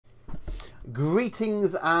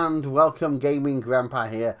Greetings and welcome, Gaming Grandpa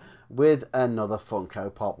here with another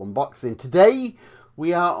Funko Pop unboxing. Today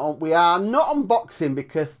we are not unboxing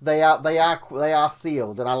because they are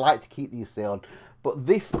sealed, and I like to keep these sealed. But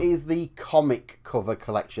this is the comic cover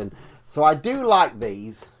collection, so I do like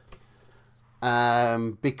these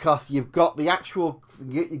because you've got the actual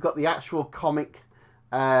comic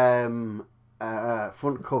front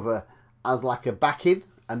cover as like a backing,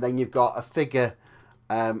 and then you've got a figure.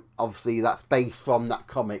 Obviously that's based from that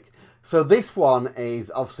comic. So this one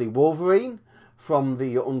is obviously Wolverine from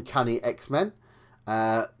the Uncanny X-Men.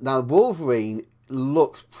 Now Wolverine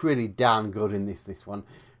looks pretty damn good in this one.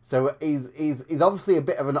 So he's obviously a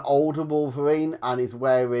bit of an older Wolverine, and he's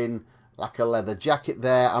wearing like a leather jacket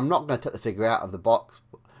there. I'm not going to take the figure out of the box,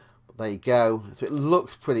 but there you go. So it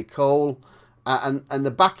looks pretty cool, and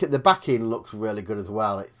the backing looks really good as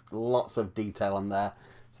well. It's lots of detail on there.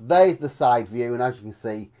 So there's the side view, and as you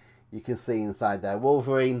can see inside there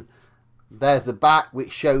Wolverine. There's the back,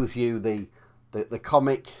 which shows you the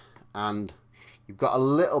comic, and you've got a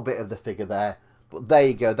little bit of the figure there. But there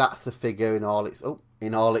you go, that's the figure in all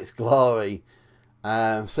its glory.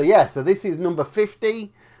 So yeah, so this is number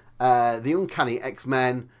 50, the Uncanny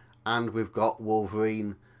X-Men, and we've got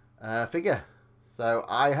Wolverine figure. So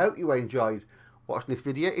I hope you enjoyed watching this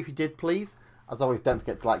video. If you did, please, as always, don't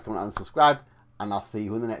forget to like, comment, and subscribe. And I'll see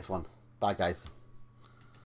you in the next one. Bye, guys.